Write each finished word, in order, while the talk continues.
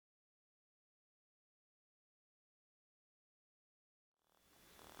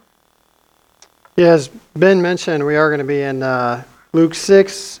Yeah, as Ben mentioned, we are going to be in Luke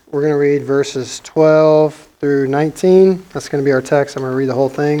 6. We're going to read verses 12 through 19. That's going to be our text. I'm going to read the whole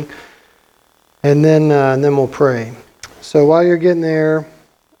thing. And then we'll pray. So while you're getting there,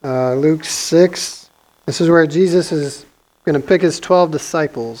 Luke 6, this is where Jesus is going to pick his 12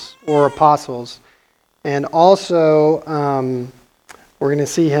 disciples or apostles. And also, we're going to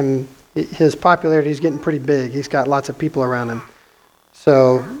see his popularity is getting pretty big. He's got lots of people around him.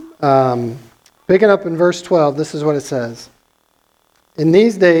 So, picking up in verse 12, this is what it says. In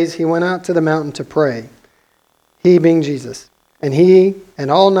these days he went out to the mountain to pray, he being Jesus.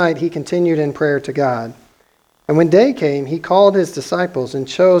 And all night he continued in prayer to God. And when day came, he called his disciples and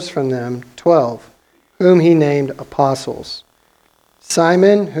chose from them 12, whom he named apostles.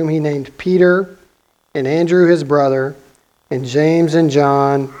 Simon, whom he named Peter, and Andrew his brother, and James and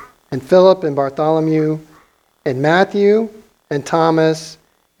John, and Philip and Bartholomew, and Matthew and Thomas,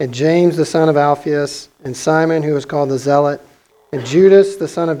 and James the son of Alphaeus, and Simon who was called the Zealot, and Judas the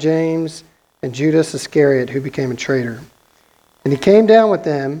son of James, and Judas Iscariot who became a traitor. And he came down with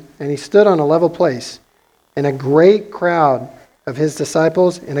them, and he stood on a level place, and a great crowd of his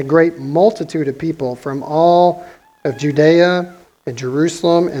disciples and a great multitude of people from all of Judea and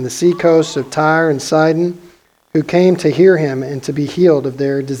Jerusalem and the seacoasts of Tyre and Sidon, who came to hear him and to be healed of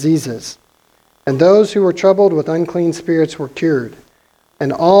their diseases. And those who were troubled with unclean spirits were cured.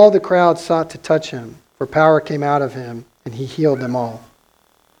 And all the crowd sought to touch him, for power came out of him, and he healed them all.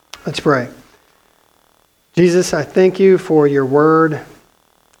 Let's pray. Jesus, I thank you for your word.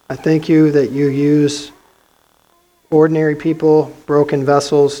 I thank you that you use ordinary people, broken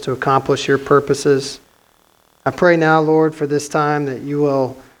vessels, to accomplish your purposes. I pray now, Lord, for this time that you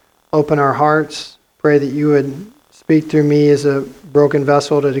will open our hearts. Pray that you would speak through me as a broken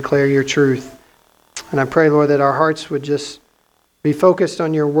vessel to declare your truth. And I pray, Lord, that our hearts would just be focused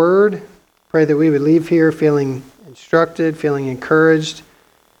on your word. Pray that we would leave here feeling instructed, feeling encouraged,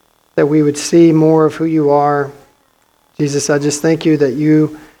 that we would see more of who you are. Jesus, I just thank you that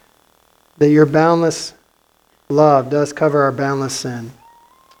your boundless love does cover our boundless sin.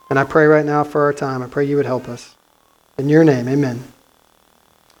 And I pray right now for our time. I pray you would help us. In your name, amen.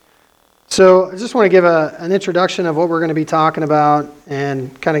 So I just want to give an introduction of what we're going to be talking about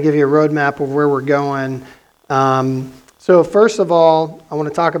and kind of give you a roadmap of where we're going. So first of all, I want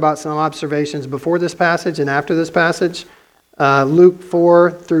to talk about some observations before this passage and after this passage. Luke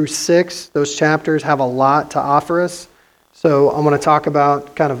 4 through 6, those chapters have a lot to offer us. So I want to talk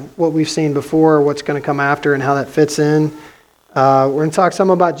about kind of what we've seen before, what's going to come after, and how that fits in. We're going to talk some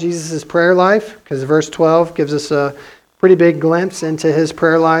about Jesus' prayer life, because verse 12 gives us a pretty big glimpse into his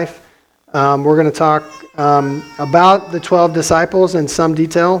prayer life. We're going to talk about the 12 disciples in some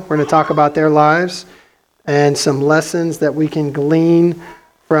detail. We're going to talk about their lives and some lessons that we can glean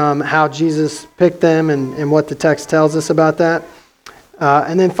from how Jesus picked them and what the text tells us about that.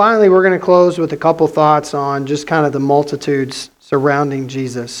 And then finally, we're going to close with a couple thoughts on just kind of the multitudes surrounding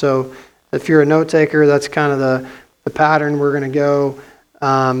Jesus. So if you're a note taker, that's kind of the pattern we're going to go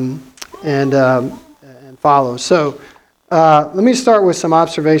and follow. So let me start with some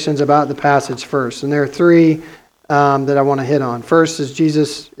observations about the passage first. And there are three that I want to hit on. First is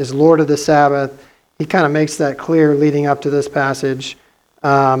Jesus is Lord of the Sabbath. He kind of makes that clear leading up to this passage.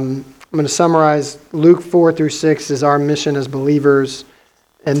 I'm going to summarize Luke 4 through 6 as our mission as believers,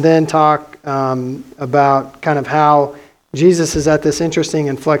 and then talk about kind of how Jesus is at this interesting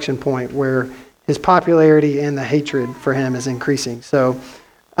inflection point where his popularity and the hatred for him is increasing. So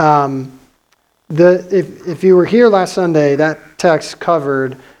if you were here last Sunday, that text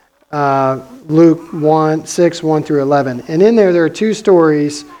covered Luke 6, 1 through 11. And in there are two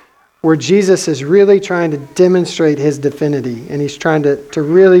stories where Jesus is really trying to demonstrate his divinity, and he's trying to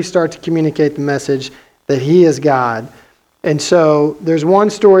really start to communicate the message that he is God. And so there's one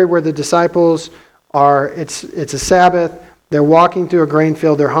story where the disciples it's a Sabbath, they're walking through a grain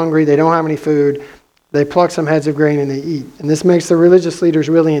field, they're hungry, they don't have any food, they pluck some heads of grain and they eat. And this makes the religious leaders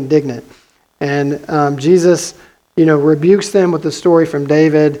really indignant. And Jesus, rebukes them with the story from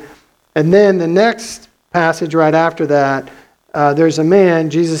David. And then the next passage right after that, there's a man,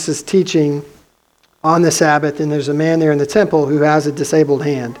 Jesus is teaching on the Sabbath, and there's a man there in the temple who has a disabled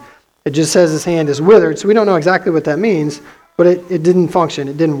hand. It just says his hand is withered, so we don't know exactly what that means, but it didn't function,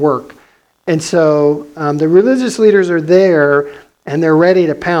 it didn't work. And so the religious leaders are there, and they're ready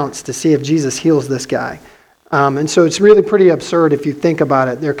to pounce to see if Jesus heals this guy. And so it's really pretty absurd if you think about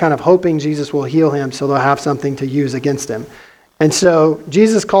it. They're kind of hoping Jesus will heal him so they'll have something to use against him. And so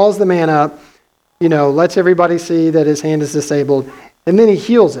Jesus calls the man up, lets everybody see that his hand is disabled, and then he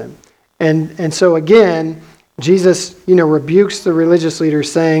heals him. And so again, Jesus, rebukes the religious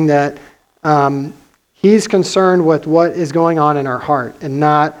leaders saying that He's concerned with what is going on in our heart and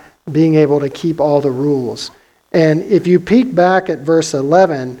not being able to keep all the rules. And if you peek back at verse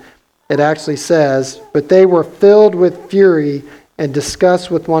 11, it actually says, "But they were filled with fury and discussed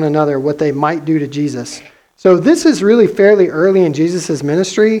with one another what they might do to Jesus." So this is really fairly early in Jesus'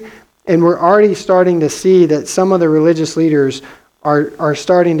 ministry, and we're already starting to see that some of the religious leaders are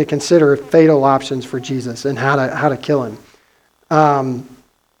starting to consider fatal options for Jesus and how to kill him. And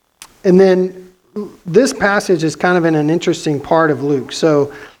then this passage is kind of in an interesting part of Luke.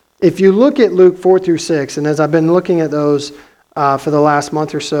 So if you look at Luke 4 through 6, and as I've been looking at those for the last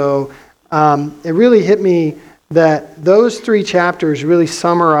month or so, it really hit me that those 3 chapters really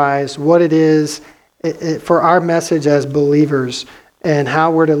summarize what it is for our message as believers and how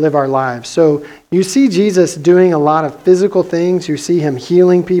we're to live our lives. So you see Jesus doing a lot of physical things. You see him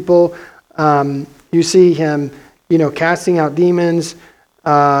healing people. You see him, casting out demons.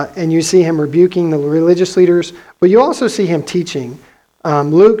 And you see him rebuking the religious leaders. But you also see him teaching.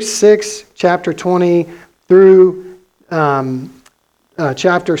 Luke 6, chapter 20 through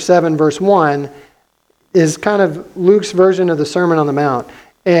chapter 7, verse 1 is kind of Luke's version of the Sermon on the Mount.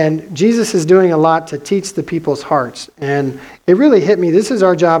 And Jesus is doing a lot to teach the people's hearts. And it really hit me. This is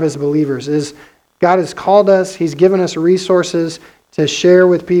our job as believers. Is God has called us. He's given us resources to share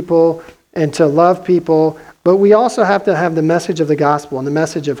with people and to love people. But we also have to have the message of the gospel and the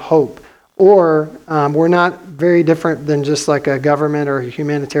message of hope. Or we're not very different than just like a government or a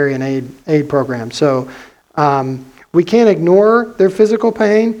humanitarian aid program. So we can't ignore their physical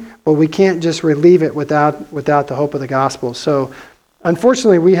pain, but we can't just relieve it without the hope of the gospel. So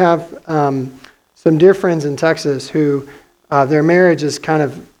unfortunately, we have some dear friends in Texas who their marriage is kind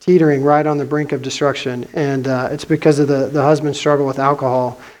of teetering right on the brink of destruction. And it's because of the husband's struggle with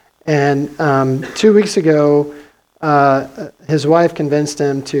alcohol. And 2 weeks ago, his wife convinced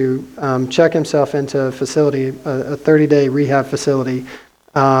him to check himself into a facility, a 30-day rehab facility,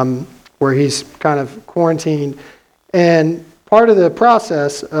 where he's kind of quarantined. And part of the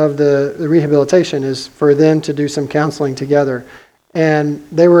process of the rehabilitation is for them to do some counseling together. And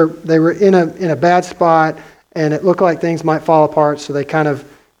they were in a bad spot, and it looked like things might fall apart. So they kind of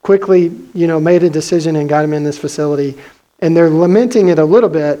quickly, made a decision and got him in this facility. And they're lamenting it a little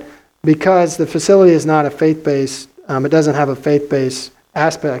bit because the facility is not a faith-based. It doesn't have a faith-based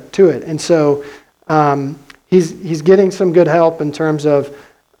aspect to it. And so he's getting some good help in terms of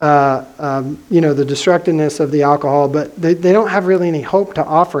the destructiveness of the alcohol, but they don't have really any hope to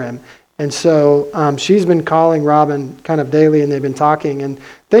offer him. And so she's been calling Robin kind of daily, and they've been talking. And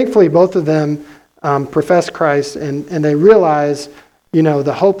thankfully, both of them profess Christ, and they realize,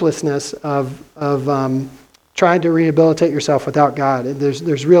 the hopelessness of trying to rehabilitate yourself without God.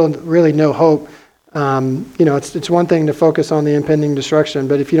 There's really no hope. It's one thing to focus on the impending destruction,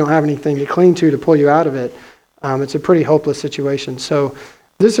 but if you don't have anything to cling to pull you out of it, it's a pretty hopeless situation. So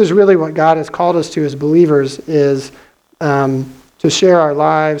this is really what God has called us to as believers, is to share our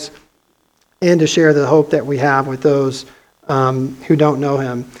lives and to share the hope that we have with those who don't know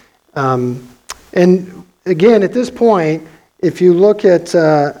him. And again, at this point, if you look at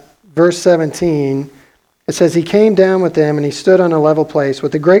verse 17, it says, "He came down with them, and he stood on a level place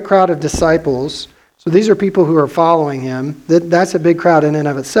with a great crowd of disciples." So these are people who are following him. That's a big crowd in and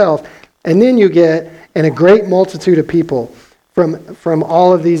of itself. And then you get, and a great multitude of people from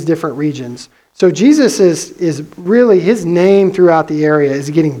all of these different regions. So Jesus is really, his name throughout the area is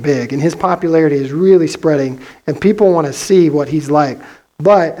getting big, and his popularity is really spreading, and people want to see what he's like.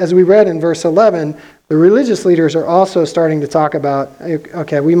 But as we read in verse 11, the religious leaders are also starting to talk about,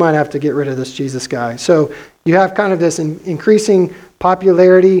 okay, we might have to get rid of this Jesus guy. So you have kind of this increasing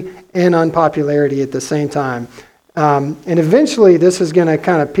popularity and unpopularity at the same time. And eventually this is going to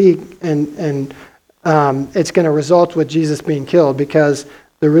kind of peak, and it's going to result with Jesus being killed, because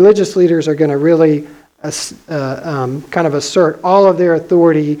the religious leaders are going to really kind of assert all of their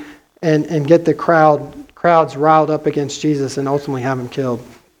authority and get the crowds riled up against Jesus and ultimately have him killed.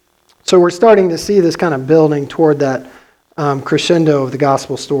 So we're starting to see this kind of building toward that crescendo of the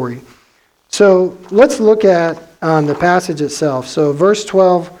gospel story. So let's look at the passage itself. So verse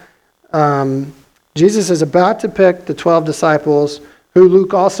 12, Jesus is about to pick the 12 disciples, who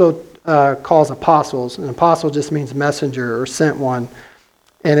Luke also calls apostles. An apostle just means messenger or sent one.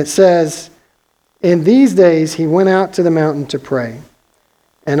 And it says, "In these days he went out to the mountain to pray,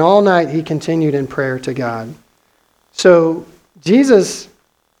 and all night he continued in prayer to God." So Jesus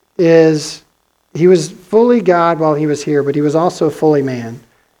he was fully God while he was here, but he was also fully man.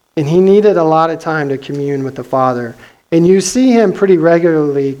 And he needed a lot of time to commune with the Father. And you see him pretty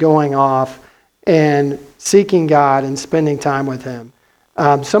regularly going off and seeking God and spending time with him.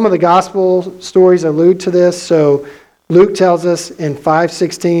 Some of the gospel stories allude to this. So Luke tells us in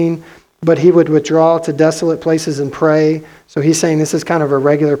 5:16, but he would withdraw to desolate places and pray. So he's saying this is kind of a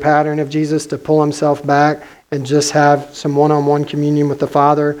regular pattern of Jesus to pull himself back and just have some one-on-one communion with the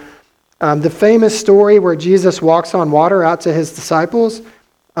Father. The famous story where Jesus walks on water out to his disciples,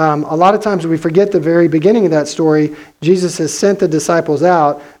 a lot of times we forget the very beginning of that story. Jesus has sent the disciples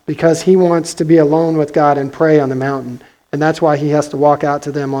out because he wants to be alone with God and pray on the mountain. And that's why he has to walk out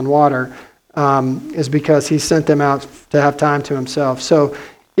to them on water, is because he sent them out to have time to himself. So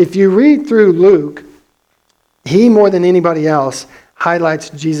if you read through Luke, he more than anybody else highlights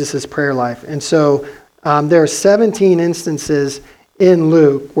Jesus' prayer life. And so there are 17 instances in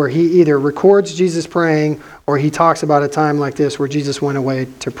Luke where he either records Jesus praying or he talks about a time like this where Jesus went away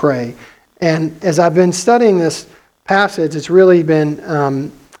to pray. And as I've been studying this passage, it's really been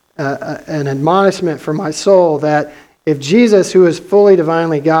an admonishment for my soul that if Jesus, who is fully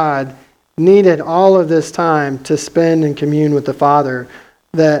divinely God, needed all of this time to spend and commune with the Father,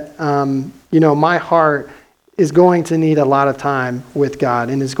 that my heart is going to need a lot of time with God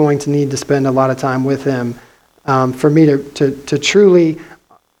and is going to need to spend a lot of time with him for me to truly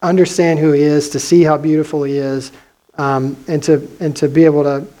understand who he is, to see how beautiful he is, and to be able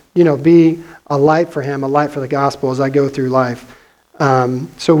to be a light for him, a light for the gospel as I go through life.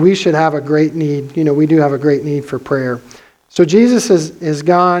 So we should have a great need. We do have a great need for prayer. So Jesus is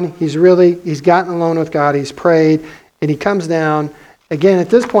gone. He's gotten alone with God. He's prayed, and he comes down. Again, at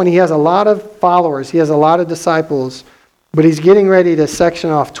this point, he has a lot of followers. He has a lot of disciples, but he's getting ready to section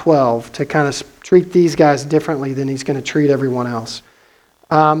off 12 to kind of treat these guys differently than he's going to treat everyone else.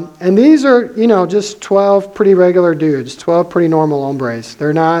 And these are, just 12 pretty regular dudes, 12 pretty normal hombres.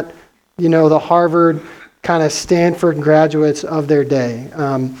 They're not, the Harvard kind of Stanford graduates of their day.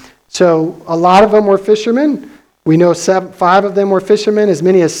 So a lot of them were fishermen. We know 5 of them were fishermen. As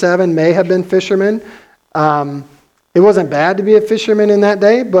many as 7 may have been fishermen. It wasn't bad to be a fisherman in that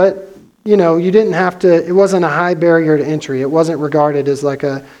day, but, you didn't have to, it wasn't a high barrier to entry. It wasn't regarded as like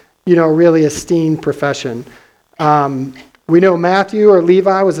a, really esteemed profession. We know Matthew or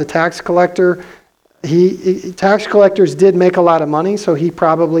Levi was a tax collector. Tax collectors did make a lot of money, so he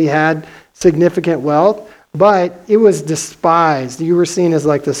probably had significant wealth, but it was despised. You were seen as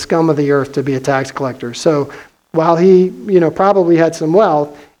like the scum of the earth to be a tax collector. So while he, probably had some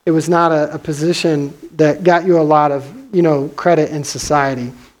wealth, it was not a position that got you a lot of, credit in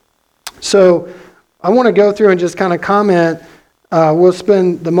society. So I want to go through and just kind of comment. We'll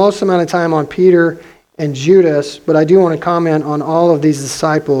spend the most amount of time on Peter and Judas, but I do want to comment on all of these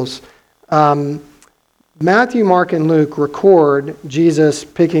disciples. Matthew, Mark, and Luke record Jesus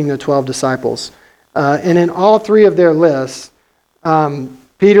picking the 12 disciples. And in all 3 of their lists,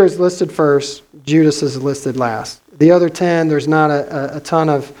 Peter is listed first, Judas is listed last. The other 10, there's not a ton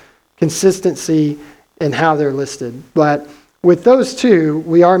of consistency in how they're listed. But with those 2,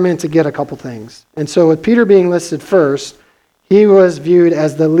 we are meant to get a couple things. And so with Peter being listed first, he was viewed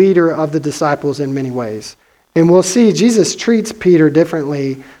as the leader of the disciples in many ways. And we'll see Jesus treats Peter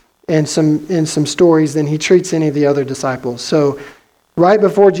differently in some stories than he treats any of the other disciples. So right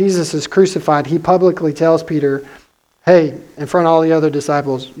before Jesus is crucified, he publicly tells Peter, hey, in front of all the other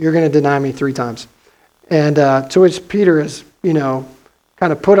disciples, you're going to deny me 3 times. And to which Peter is,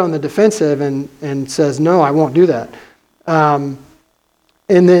 kind of put on the defensive and says, no, I won't do that. And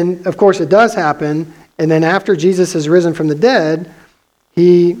then, of course, it does happen. And then after Jesus is risen from the dead,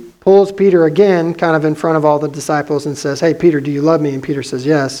 he pulls Peter again kind of in front of all the disciples and says, hey, Peter, do you love me? And Peter says,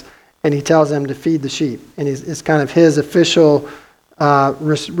 yes. And he tells them to feed the sheep. And it's kind of his official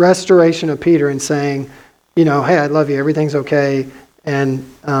restoration of Peter and saying, hey, I love you. Everything's okay. And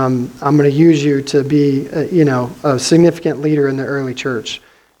I'm going to use you to be, a significant leader in the early church.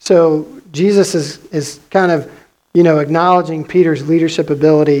 So Jesus is kind of, acknowledging Peter's leadership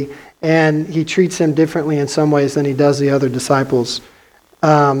ability, and he treats him differently in some ways than he does the other disciples.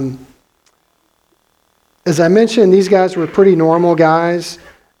 As I mentioned, these guys were pretty normal guys,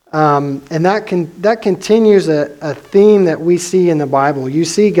 and that continues a theme that we see in the Bible. You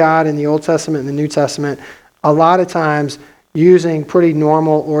see God in the Old Testament and the New Testament a lot of times using pretty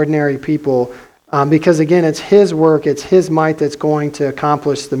normal, ordinary people, because again, it's his work, it's his might that's going to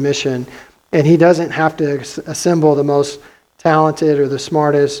accomplish the mission, and he doesn't have to assemble the most talented or the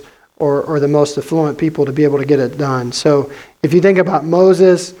smartest or the most affluent people to be able to get it done. So if you think about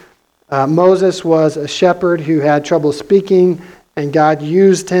Moses, Moses was a shepherd who had trouble speaking, and God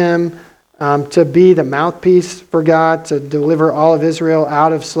used him to be the mouthpiece for God to deliver all of Israel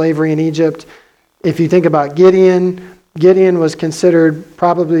out of slavery in Egypt. If you think about Gideon, Gideon was considered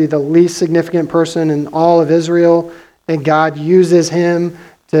probably the least significant person in all of Israel, and God uses him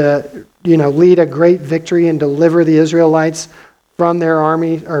to, lead a great victory and deliver the Israelites from their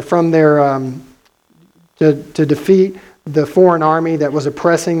army, or from their, to defeat the foreign army that was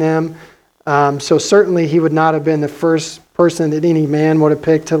oppressing them. So certainly he would not have been the first person that any man would have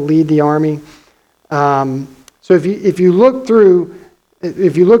picked to lead the army. So if you look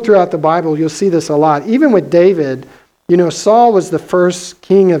throughout the Bible, you'll see this a lot. Even with David, Saul was the first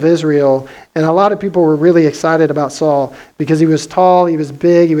king of Israel, and a lot of people were really excited about Saul because he was tall, he was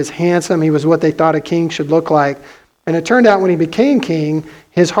big, he was handsome, he was what they thought a king should look like. And it turned out when he became king,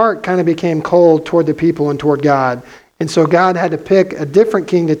 his heart kind of became cold toward the people and toward God. And so God had to pick a different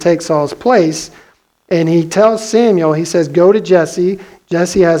king to take Saul's place. And he tells Samuel, he says, go to Jesse.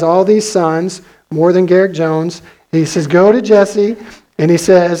 Jesse has all these sons, more than Garrick Jones. He says, go to Jesse. And he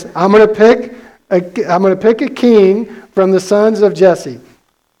says, I'm going to pick a king from the sons of Jesse.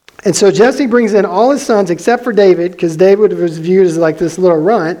 And so Jesse brings in all his sons except for David, because David was viewed as like this little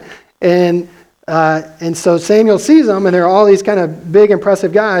runt. And so Samuel sees them, and they're all these kind of big,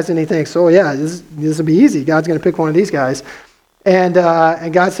 impressive guys, and he thinks, oh yeah, this will be easy. God's going to pick one of these guys. And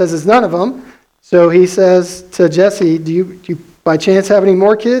God says it's none of them. So he says to Jesse, do you by chance have any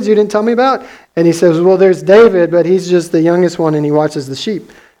more kids you didn't tell me about? And he says, well, there's David, but he's just the youngest one, and he watches the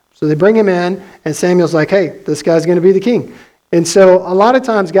sheep. So they bring him in, and Samuel's like, hey, this guy's going to be the king. And so a lot of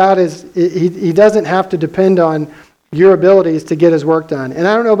times God he doesn't have to depend on your abilities to get his work done. And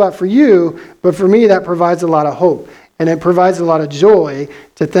I don't know about for you, but for me that provides a lot of hope. And it provides a lot of joy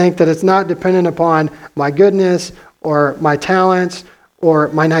to think that it's not dependent upon my goodness or my talents or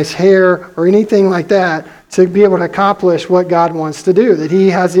my nice hair or anything like that to be able to accomplish what God wants to do, that he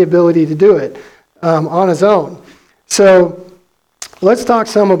has the ability to do it on his own. So let's talk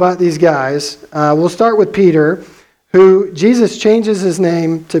some about these guys. We'll start with Peter, who Jesus changes his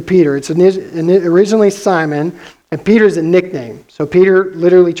name to Peter. It's originally Simon, and Peter's a nickname. So Peter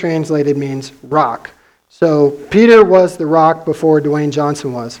literally translated means rock. So Peter was the rock before Dwayne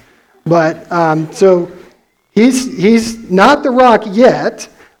Johnson was. But so he's not the rock yet,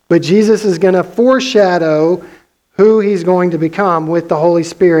 but Jesus is going to foreshadow who he's going to become with the Holy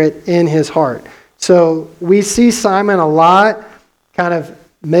Spirit in his heart. So we see Simon a lot, kind of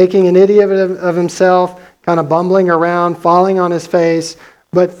making an idiot of himself, kind of bumbling around, falling on his face.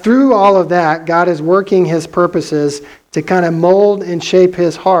 But through all of that, God is working his purposes to kind of mold and shape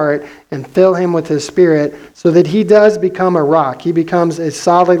his heart and fill him with his Spirit so that he does become a rock. He becomes a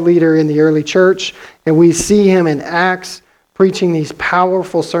solid leader in the early church, and we see him in Acts preaching these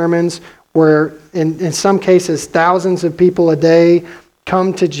powerful sermons where in some cases thousands of people a day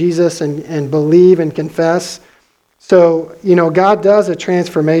come to Jesus and believe and confess. So, God does a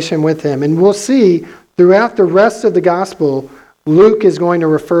transformation with him. And we'll see throughout the rest of the gospel, Luke is going to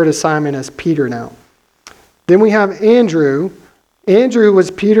refer to Simon as Peter now. Then we have Andrew. Andrew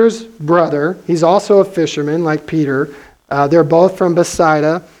was Peter's brother. He's also a fisherman like Peter. They're both from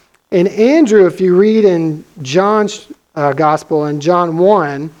Bethsaida. And Andrew, if you read in John's gospel in John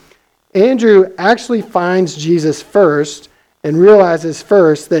 1, Andrew actually finds Jesus first and realizes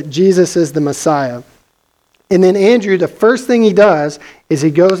first that Jesus is the Messiah. And then Andrew, the first thing he does is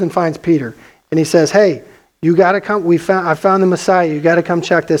he goes and finds Peter. And he says, hey, you got to come. I found the Messiah. You got to come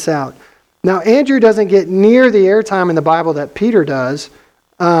check this out. Now, Andrew doesn't get near the airtime in the Bible that Peter does,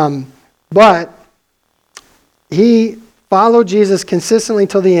 but he followed Jesus consistently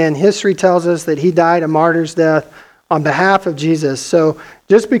till the end. History tells us that he died a martyr's death on behalf of Jesus. So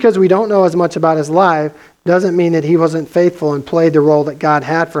just because we don't know as much about his life doesn't mean that he wasn't faithful and played the role that God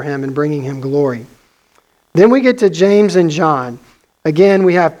had for him in bringing him glory. Then we get to James and John. Again,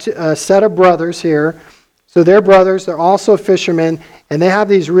 we have a set of brothers here. So they're brothers, they're also fishermen, and they have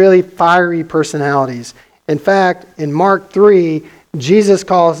these really fiery personalities. In fact, in Mark 3, Jesus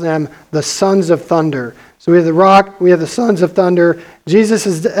calls them the sons of thunder. So we have the rock, we have the sons of thunder. Jesus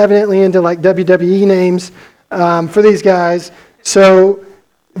is evidently into like WWE names for these guys. So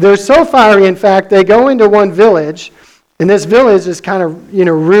they're so fiery, in fact, they go into one village, and this village is kind of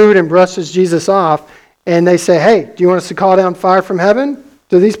rude and brushes Jesus off. And they say, hey, do you want us to call down fire from heaven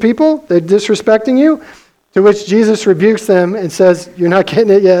to these people? They're disrespecting you. To which Jesus rebukes them and says, you're not getting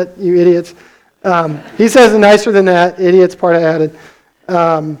it yet, you idiots. He says it nicer than that. Idiot's part I added.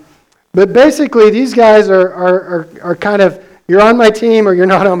 But basically, these guys are kind of, you're on my team or you're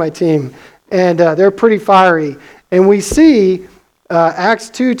not on my team. And they're pretty fiery. And we see, Acts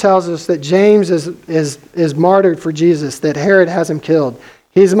 2 tells us that James is martyred for Jesus, that Herod has him killed.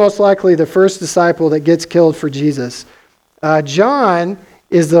 He's most likely the first disciple that gets killed for Jesus. John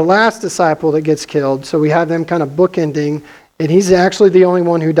is the last disciple that gets killed, so we have them kind of bookending And he's actually the only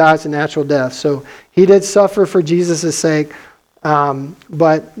one who dies a natural death. So he did suffer for Jesus' sake,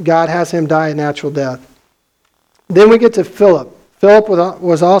 but God has him die a natural death. Then we get to Philip. Philip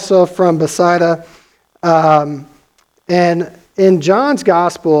was also from Bethsaida. And in John's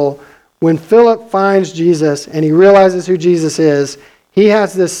gospel, when Philip finds Jesus and he realizes who Jesus is, he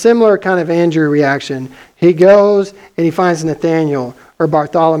has this similar kind of Andrew reaction. He goes and he finds Nathanael or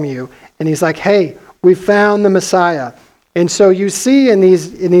Bartholomew, and he's like, hey, we found the Messiah. And so you see in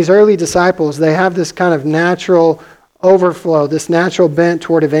these early disciples, they have this kind of natural overflow, this natural bent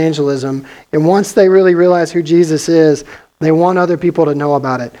toward evangelism. And once they really realize who Jesus is, they want other people to know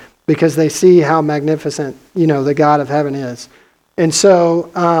about it because they see how magnificent, the God of heaven is. And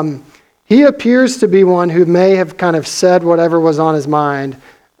so he appears to be one who may have kind of said whatever was on his mind,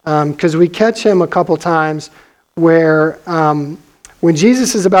 because we catch him a couple times where when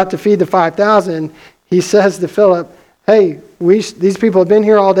Jesus is about to feed the 5,000, he says to Philip, hey, these people have been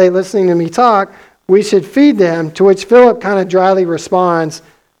here all day listening to me talk. We should feed them, to which Philip kind of dryly responds,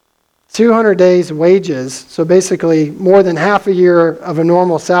 200 days' wages, so basically more than half a year of a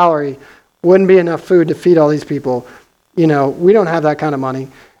normal salary, wouldn't be enough food to feed all these people. We don't have that kind of money.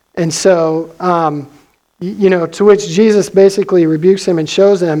 And so, to which Jesus basically rebukes him and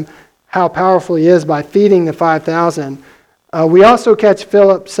shows him how powerful he is by feeding the 5,000. We also catch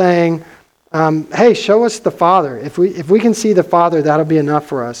Philip saying, hey, show us the Father. If we can see the Father, that'll be enough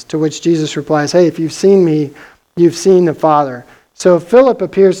for us. To which Jesus replies, hey, if you've seen me, you've seen the Father. So Philip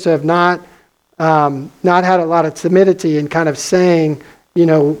appears to have not had a lot of timidity in kind of saying,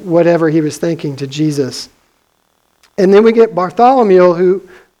 whatever he was thinking to Jesus. And then we get Bartholomew,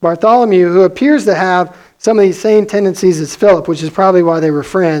 who appears to have some of these same tendencies as Philip, which is probably why they were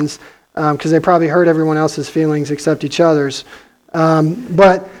friends, because they probably hurt everyone else's feelings except each other's.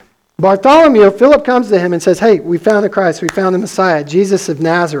 But Bartholomew, Philip comes to him and says, hey, we found the Christ, we found the Messiah, Jesus of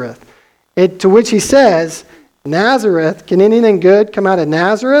Nazareth. To which he says, Nazareth, can anything good come out of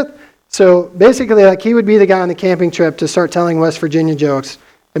Nazareth? So basically, like, he would be the guy on the camping trip to start telling West Virginia jokes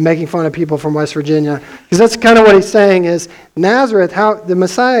and making fun of people from West Virginia. Because that's kind of what he's saying is, Nazareth, how the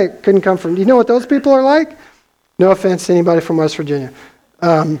Messiah couldn't come from. Do you know what those people are like? No offense to anybody from West Virginia.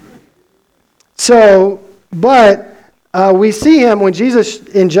 We see him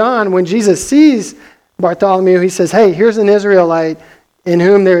in John, when Jesus sees Bartholomew, he says, hey, here's an Israelite in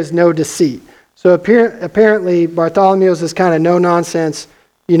whom there is no deceit. So apparently Bartholomew is this kind of no-nonsense,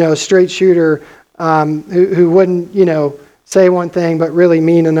 straight shooter who wouldn't, say one thing but really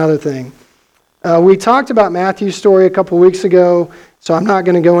mean another thing. We talked about Matthew's story a couple weeks ago, so I'm not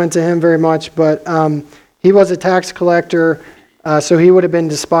going to go into him very much, but he was a tax collector, so he would have been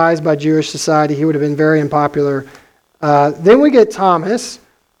despised by Jewish society. He would have been very unpopular. Then we get Thomas.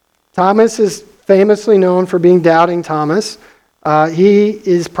 Thomas is famously known for being Doubting Thomas. He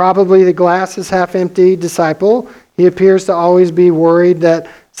is probably the glass is half empty disciple. He appears to always be worried that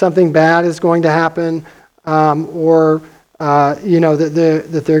something bad is going to happen, or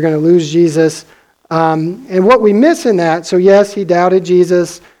that they're going to lose Jesus. And what we miss in that, so yes, he doubted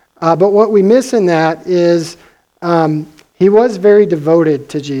Jesus, but what we miss in that is he was very devoted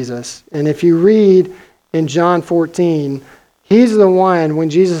to Jesus. And if you read in John 14, he's the one,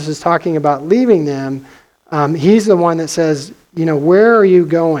 when Jesus is talking about leaving them, he's the one that says, where are you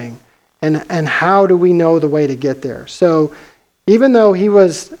going? And how do we know the way to get there? So even though he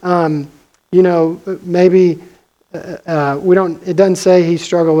was, maybe it doesn't say he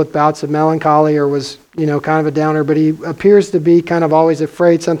struggled with bouts of melancholy or was, kind of a downer, but he appears to be kind of always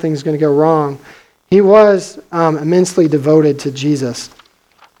afraid something's going to go wrong. He was immensely devoted to Jesus.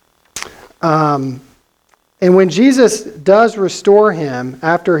 And when Jesus does restore him,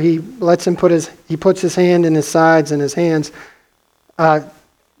 after he lets him he puts his hand in his sides and his hands,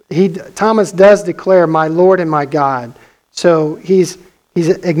 Thomas does declare, my Lord and my God. So he's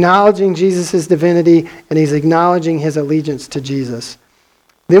acknowledging Jesus' divinity, and he's acknowledging his allegiance to Jesus.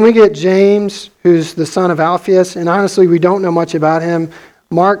 Then we get James, who's the son of Alphaeus, and honestly, we don't know much about him.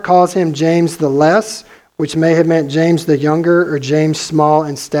 Mark calls him James the Less, which may have meant James the Younger or James small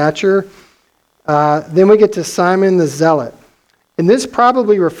in stature. Then we get to Simon the Zealot. And this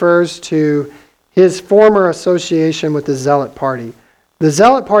probably refers to his former association with the Zealot Party. The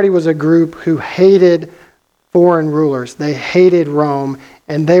Zealot Party was a group who hated foreign rulers. They hated Rome,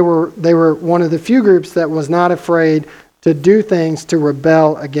 and they were one of the few groups that was not afraid to do things to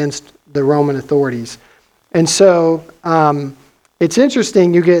rebel against the Roman authorities. And so it's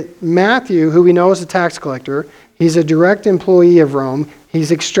interesting, you get Matthew, who we know is a tax collector. He's a direct employee of Rome.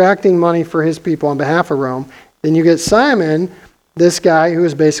 He's extracting money for his people on behalf of Rome. Then you get Simon, this guy who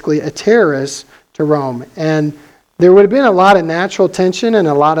is basically a terrorist to Rome. And there would have been a lot of natural tension and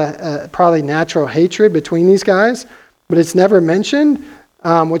a lot of probably natural hatred between these guys, but it's never mentioned,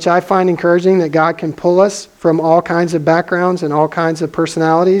 which I find encouraging, that God can pull us from all kinds of backgrounds and all kinds of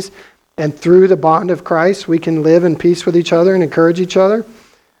personalities, and through the bond of Christ, we can live in peace with each other and encourage each other.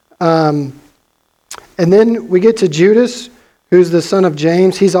 And then we get to Judas, who's the son of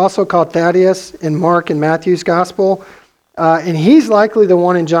James. He's also called Thaddeus in Mark and Matthew's gospel. And he's likely the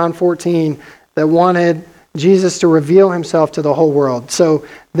one in John 14 that wanted Jesus to reveal himself to the whole world. So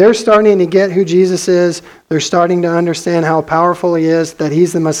they're starting to get who Jesus is. They're starting to understand how powerful he is, that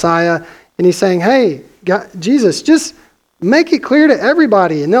he's the Messiah. And he's saying, hey, God, Jesus, just make it clear to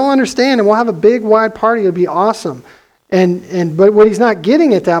everybody and they'll understand and we'll have a big wide party. It'll be awesome. But what he's not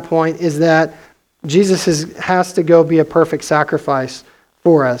getting at that point is that Jesus has to go be a perfect sacrifice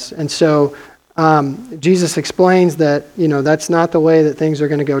for us. And so Jesus explains that, that's not the way that things are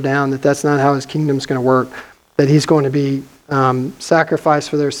going to go down, that's not how his kingdom's going to work, that he's going to be sacrificed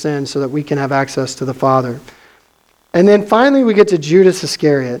for their sins so that we can have access to the Father. And then finally we get to Judas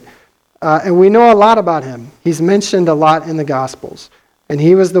Iscariot. And we know a lot about him. He's mentioned a lot in the Gospels. And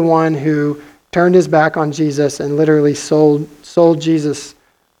he was the one who turned his back on Jesus and literally sold Jesus'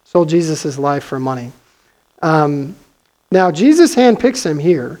 life for money. Now Jesus handpicks him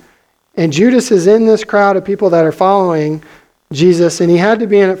here. And Judas is in this crowd of people that are following Jesus, and he had to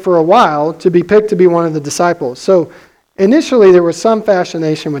be in it for a while to be picked to be one of the disciples. So initially there was some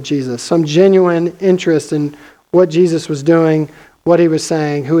fascination with Jesus, some genuine interest in what Jesus was doing, what he was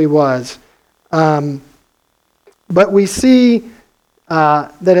saying, who he was. But we see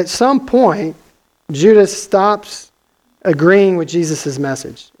that at some point, Judas stops agreeing with Jesus'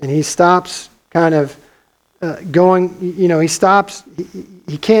 message, and he stops kind of he stops,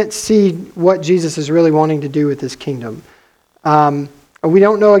 he can't see what Jesus is really wanting to do with his kingdom. We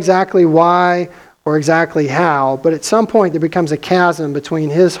don't know exactly why or exactly how, but at some point there becomes a chasm between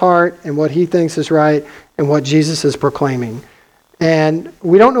his heart and what he thinks is right and what Jesus is proclaiming. And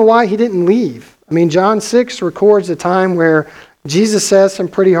we don't know why he didn't leave. I mean, John 6 records a time where Jesus says some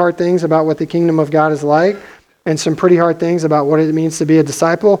pretty hard things about what the kingdom of God is like and some pretty hard things about what it means to be a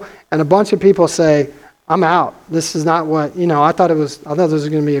disciple. And a bunch of people say, I'm out. This is not what, I thought this was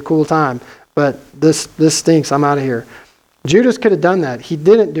going to be a cool time, but this stinks. I'm out of here. Judas could have done that. He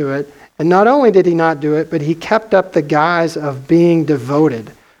didn't do it. And not only did he not do it, but he kept up the guise of being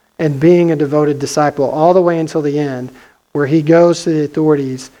devoted and being a devoted disciple all the way until the end, where he goes to the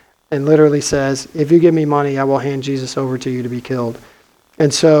authorities and literally says, if you give me money, I will hand Jesus over to you to be killed.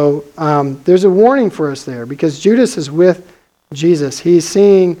 And so there's a warning for us there, because Judas is with Jesus. He's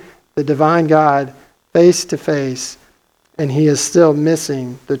seeing the divine God face to face, and he is still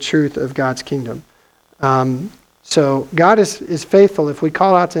missing the truth of God's kingdom. So God is faithful. If we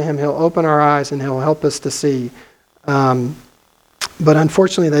call out to him, he'll open our eyes and he'll help us to see. But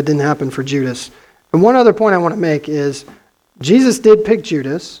unfortunately, that didn't happen for Judas. And one other point I want to make is Jesus did pick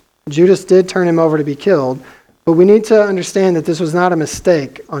Judas. Judas did turn him over to be killed. But we need to understand that this was not a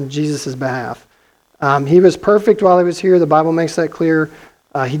mistake on Jesus' behalf. He was perfect while he was here. The Bible makes that clear.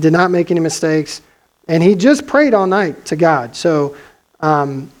 He did not make any mistakes. And he just prayed all night to God. So,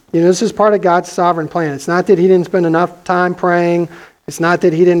 this is part of God's sovereign plan. It's not that he didn't spend enough time praying. It's not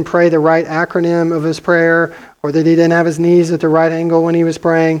that he didn't pray the right acronym of his prayer, or that he didn't have his knees at the right angle when he was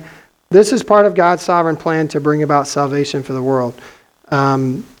praying. This is part of God's sovereign plan to bring about salvation for the world.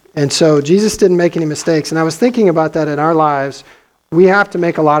 And so Jesus didn't make any mistakes. And I was thinking about that in our lives. We have to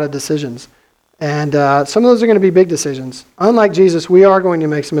make a lot of decisions. And some of those are going to be big decisions. Unlike Jesus, we are going to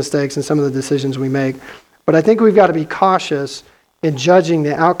make some mistakes in some of the decisions we make. But I think we've got to be cautious in judging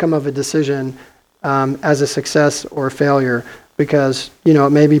the outcome of a decision as a success or a failure, because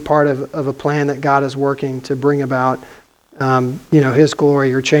it may be part of a plan that God is working to bring about his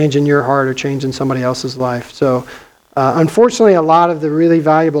glory, or change in your heart, or change in somebody else's life. So unfortunately, a lot of the really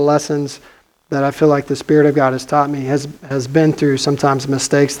valuable lessons that I feel like the Spirit of God has taught me has been through sometimes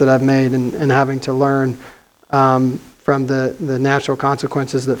mistakes that I've made, and having to learn from the natural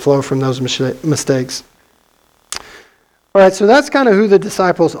consequences that flow from those mistakes. All right, so that's kind of who the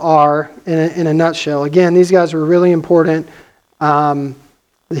disciples are in a nutshell. Again, these guys were really important. We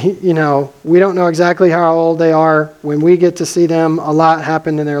don't know exactly how old they are. When we get to see them, a lot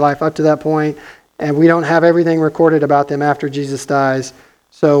happened in their life up to that point, and we don't have everything recorded about them after Jesus dies.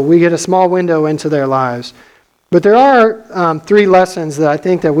 So we get a small window into their lives. But there are 3 lessons that I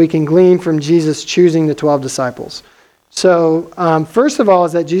think that we can glean from Jesus choosing the 12 disciples. So first of all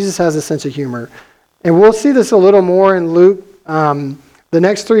is that Jesus has a sense of humor. And we'll see this a little more in Luke. The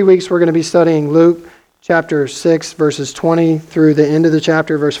next 3 weeks we're going to be studying Luke chapter 6, verses 20 through the end of the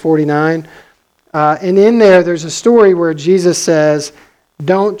chapter, verse 49. And in there's a story where Jesus says,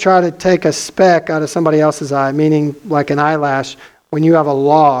 don't try to take a speck out of somebody else's eye, meaning like an eyelash, when you have a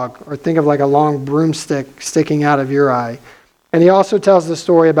log, or think of like a long broomstick sticking out of your eye. And he also tells the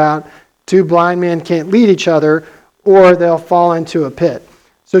story about two blind men can't lead each other, or they'll fall into a pit.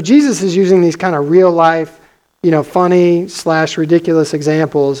 So Jesus is using these kind of real life, funny / ridiculous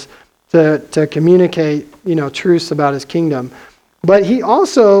examples to communicate, truths about his kingdom. But he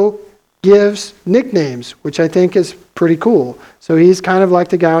also gives nicknames, which I think is pretty cool. So he's kind of like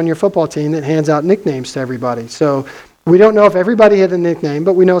the guy on your football team that hands out nicknames to everybody. So we don't know if everybody had a nickname,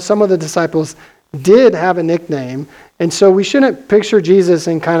 but we know some of the disciples did have a nickname. And so we shouldn't picture Jesus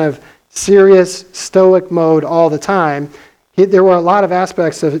in kind of serious stoic mode all the time. There were a lot of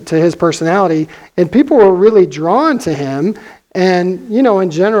aspects to his personality, and people were really drawn to him. And,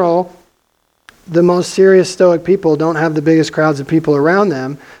 in general, the most serious stoic people don't have the biggest crowds of people around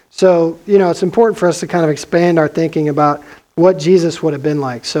them. So, it's important for us to kind of expand our thinking about what Jesus would have been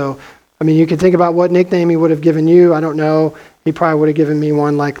like. So, you can think about what nickname he would have given you. I don't know. He probably would have given me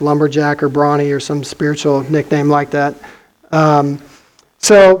one like Lumberjack or Brawny or some spiritual nickname like that.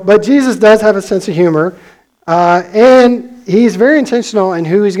 But Jesus does have a sense of humor. And he's very intentional in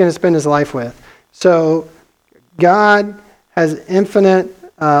who he's going to spend his life with. So God has infinite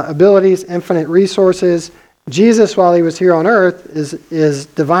abilities, infinite resources. Jesus, while he was here on earth, is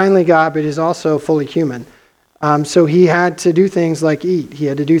divinely God, but he's also fully human. So he had to do things like eat. He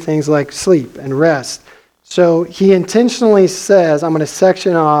had to do things like sleep and rest. So he intentionally says, I'm going to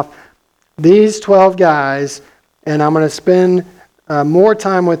section off these 12 guys, and I'm going to spend more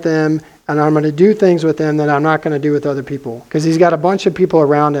time with them, and I'm going to do things with them that I'm not going to do with other people. Because he's got a bunch of people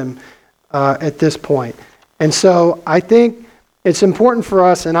around him at this point. And so I think it's important for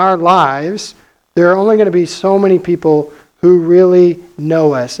us in our lives, there are only going to be so many people who really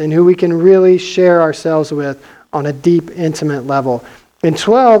know us and who we can really share ourselves with on a deep, intimate level. And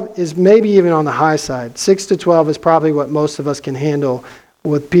 12 is maybe even on the high side. 6 to 12 is probably what most of us can handle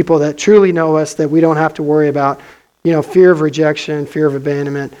with people that truly know us, that we don't have to worry about, fear of rejection, fear of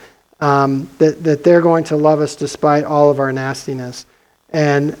abandonment, that they're going to love us despite all of our nastiness.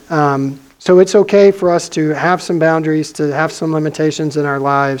 And so it's okay for us to have some boundaries, to have some limitations in our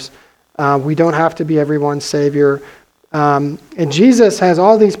lives. We don't have to be everyone's savior. And Jesus has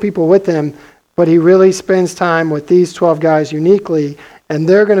all these people with him, but he really spends time with these 12 guys uniquely, and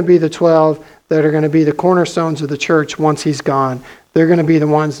they're going to be the 12 that are going to be the cornerstones of the church once he's gone. They're going to be the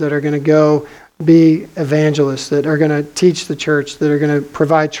ones that are going to go be evangelists, that are going to teach the church, that are going to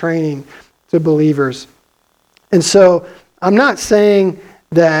provide training to believers. And so I'm not saying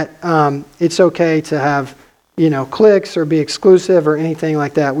that it's okay to have cliques or be exclusive or anything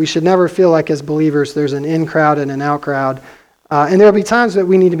like that. We should never feel like as believers there's an in crowd and an out crowd. And there'll be times that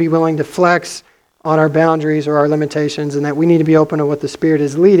we need to be willing to flex on our boundaries or our limitations, and that we need to be open to what the Spirit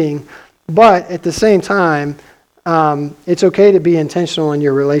is leading. But at the same time, it's okay to be intentional in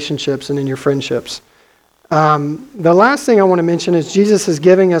your relationships and in your friendships. The last thing I want to mention is Jesus is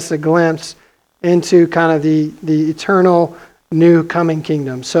giving us a glimpse into kind of the eternal new coming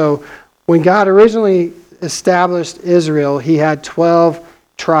kingdom. So when God originally established Israel, he had 12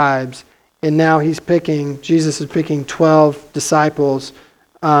 tribes, and now Jesus is picking 12 disciples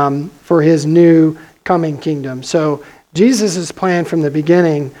for his new coming kingdom. So Jesus' plan from the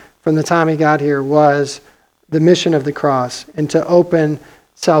beginning, from the time he got here, was the mission of the cross and to open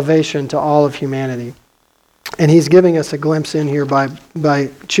salvation to all of humanity. And he's giving us a glimpse in here by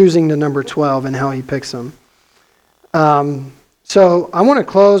choosing the number 12 and how he picks them. So I want to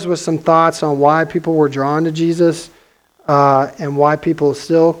close with some thoughts on why people were drawn to Jesus and why people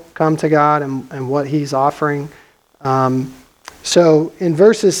still come to God and what he's offering. So in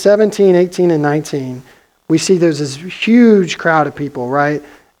verses 17, 18, and 19, we see there's this huge crowd of people, right?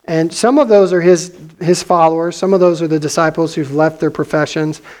 And some of those are his followers. Some of those are the disciples who've left their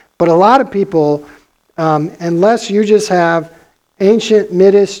professions. But a lot of people, unless you just have ancient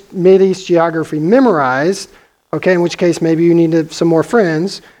Mideast geography memorized, okay, in which case maybe you need some more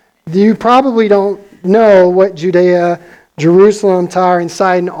friends, you probably don't know what Judea, Jerusalem, Tyre, and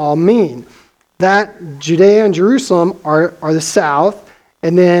Sidon all mean. That Judea and Jerusalem are the south,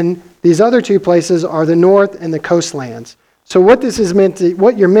 and then these other two places are the north and the coastlands. So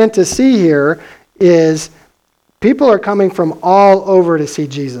what you're meant to see here is people are coming from all over to see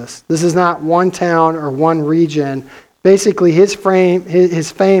Jesus. This is not one town or one region. Basically, his fame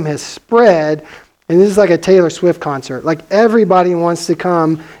has spread, and this is like a Taylor Swift concert. Like everybody wants to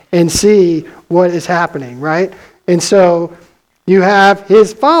come and see what is happening, right? And so you have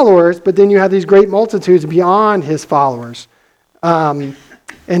his followers, but then you have these great multitudes beyond his followers.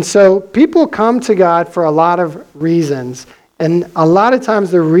 And so people come to God for a lot of reasons. And a lot of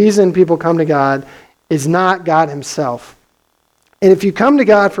times the reason people come to God is not God himself. And if you come to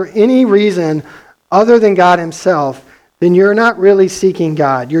God for any reason other than God himself, then you're not really seeking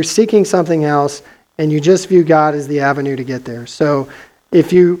God. You're seeking something else, and you just view God as the avenue to get there. So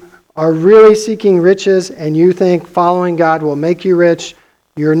if you are really seeking riches and you think following God will make you rich,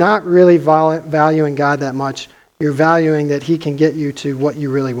 you're not really valuing God that much. You're valuing that he can get you to what you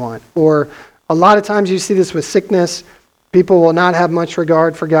really want. Or a lot of times you see this with sickness. People will not have much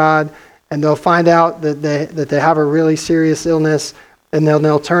regard for God, and they'll find out that they have a really serious illness, and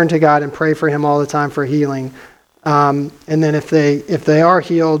they'll turn to God and pray for him all the time for healing. And then if they are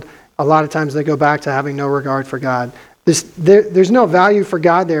healed, a lot of times they go back to having no regard for God. There's no value for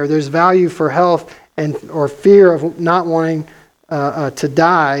God there. There's value for health or fear of not wanting to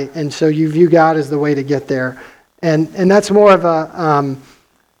die, and so you view God as the way to get there. And that's more of a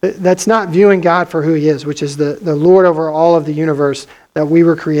that's not viewing God for who he is, which is the Lord over all of the universe, that we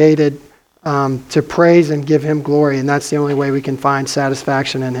were created to praise and give him glory, and that's the only way we can find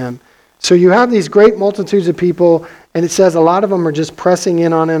satisfaction in him. So you have these great multitudes of people, and it says a lot of them are just pressing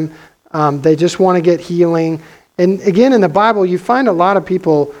in on him. They just want to get healing. And again, in the Bible, you find a lot of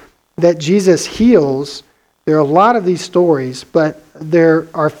people that Jesus heals. There are a lot of these stories, but there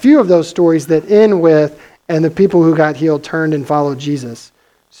are a few of those stories that end with, and the people who got healed turned and followed Jesus.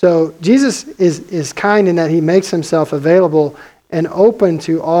 So Jesus is kind in that he makes himself available and open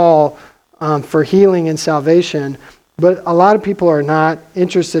to all for healing and salvation. But a lot of people are not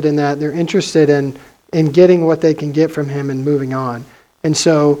interested in that. They're interested in getting what they can get from him and moving on. And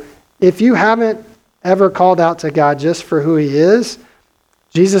so if you haven't ever called out to God just for who he is,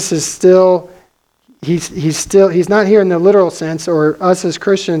 Jesus is still, he's not here in the literal sense, or us as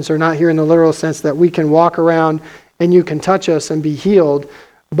Christians are not here in the literal sense that we can walk around and you can touch us and be healed.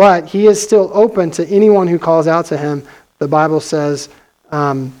 But he is still open to anyone who calls out to him. The Bible says,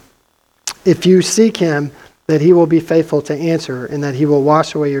 if you seek him, that he will be faithful to answer, and that he will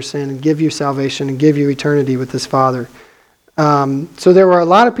wash away your sin and give you salvation and give you eternity with his Father. So there were a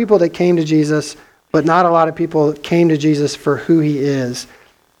lot of people that came to Jesus, but not a lot of people that came to Jesus for who he is.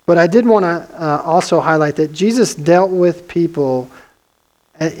 But I did want to also highlight that Jesus dealt with people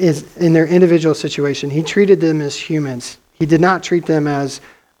in their individual situation. He treated them as humans. He did not treat them as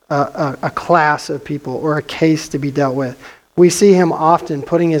a class of people or a case to be dealt with. We see him often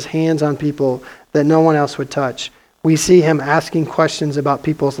putting his hands on people that no one else would touch. We see him asking questions about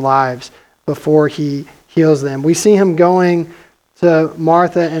people's lives before he heals them. We see him going to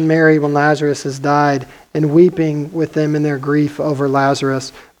Martha and Mary when Lazarus has died and weeping with them in their grief over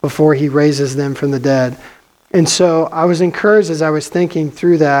Lazarus before he raises them from the dead. And so I was encouraged as I was thinking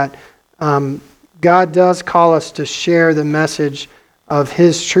through that. God does call us to share the message of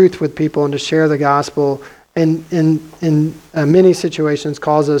his truth with people and to share the gospel, and in many situations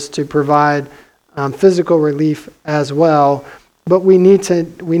calls us to provide physical relief as well. But we need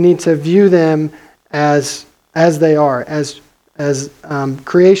to view them as they are, as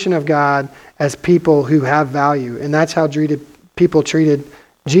creation of God, as people who have value. And that's how Jesus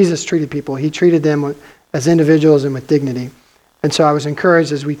treated people. He treated them as individuals and with dignity. And so I was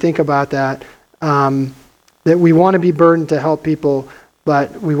encouraged as we think about that, that we want to be burdened to help people,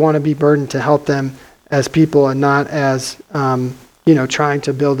 but we want to be burdened to help them as people and not as trying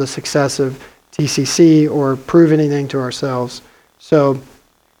to build the success of TCC or prove anything to ourselves. So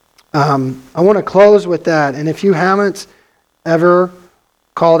I want to close with that. And if you haven't ever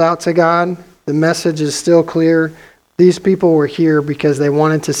called out to God, the message is still clear. These people were here because they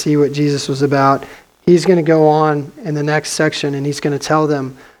wanted to see what Jesus was about. He's going to go on in the next section, and he's going to tell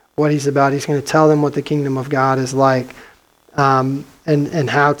them what he's about. He's going to tell them what the kingdom of God is like, and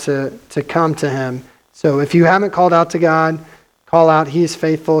how to come to him. So if you haven't called out to God, call out. He is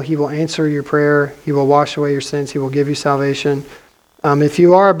faithful. He will answer your prayer. He will wash away your sins. He will give you salvation. If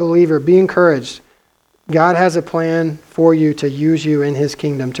you are a believer, be encouraged. God has a plan for you to use you in his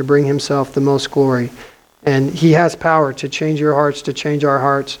kingdom to bring himself the most glory. And he has power to change your hearts, to change our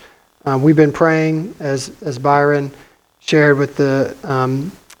hearts. We've been praying, as Byron shared, with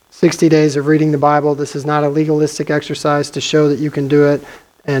the 60 days of reading the Bible. This is not a legalistic exercise to show that you can do it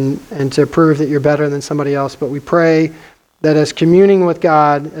and to prove that you're better than somebody else. But we pray that as communing with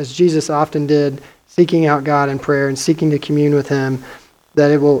God, as Jesus often did, seeking out God in prayer and seeking to commune with him,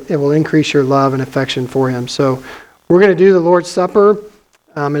 that it will increase your love and affection for him. So we're going to do the Lord's Supper.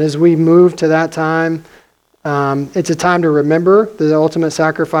 And as we move to that time, it's a time to remember the ultimate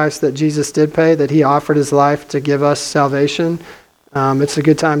sacrifice that Jesus did pay, that he offered his life to give us salvation. It's a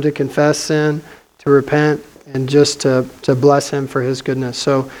good time to confess sin, to repent, and just to bless him for his goodness.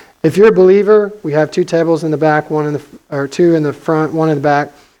 So if you're a believer, we have 2 tables in the back, 2 in the front, 1 in the back.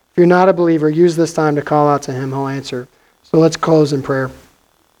 If you're not a believer, use this time to call out to him. He'll answer. So let's close in prayer.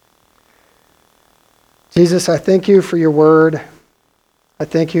 Jesus, I thank you for your word. I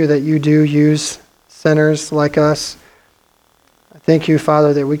thank you that you do use sinners like us. I thank you,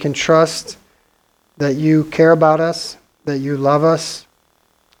 Father, that we can trust that you care about us, that you love us,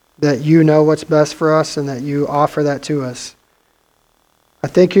 that you know what's best for us, and that you offer that to us. I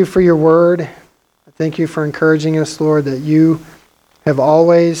thank you for your word. I thank you for encouraging us, Lord, that you have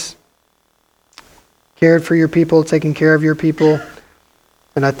always cared for your people, taken care of your people.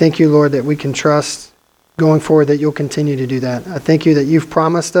 And I thank you, Lord, that we can trust going forward that you'll continue to do that. I thank you that you've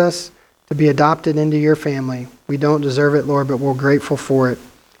promised us to be adopted into your family. We don't deserve it, Lord, but we're grateful for it.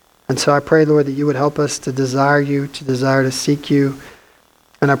 And so I pray, Lord, that you would help us to desire you, to desire to seek you.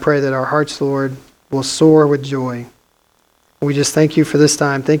 And I pray that our hearts, Lord, will soar with joy. We just thank you for this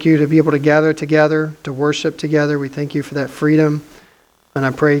time. Thank you to be able to gather together, to worship together. We thank you for that freedom. And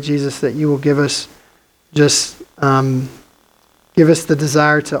I pray, Jesus, that you will give us the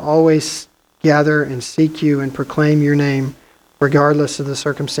desire to always gather and seek you and proclaim your name regardless of the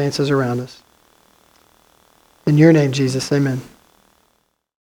circumstances around us. In your name, Jesus, amen.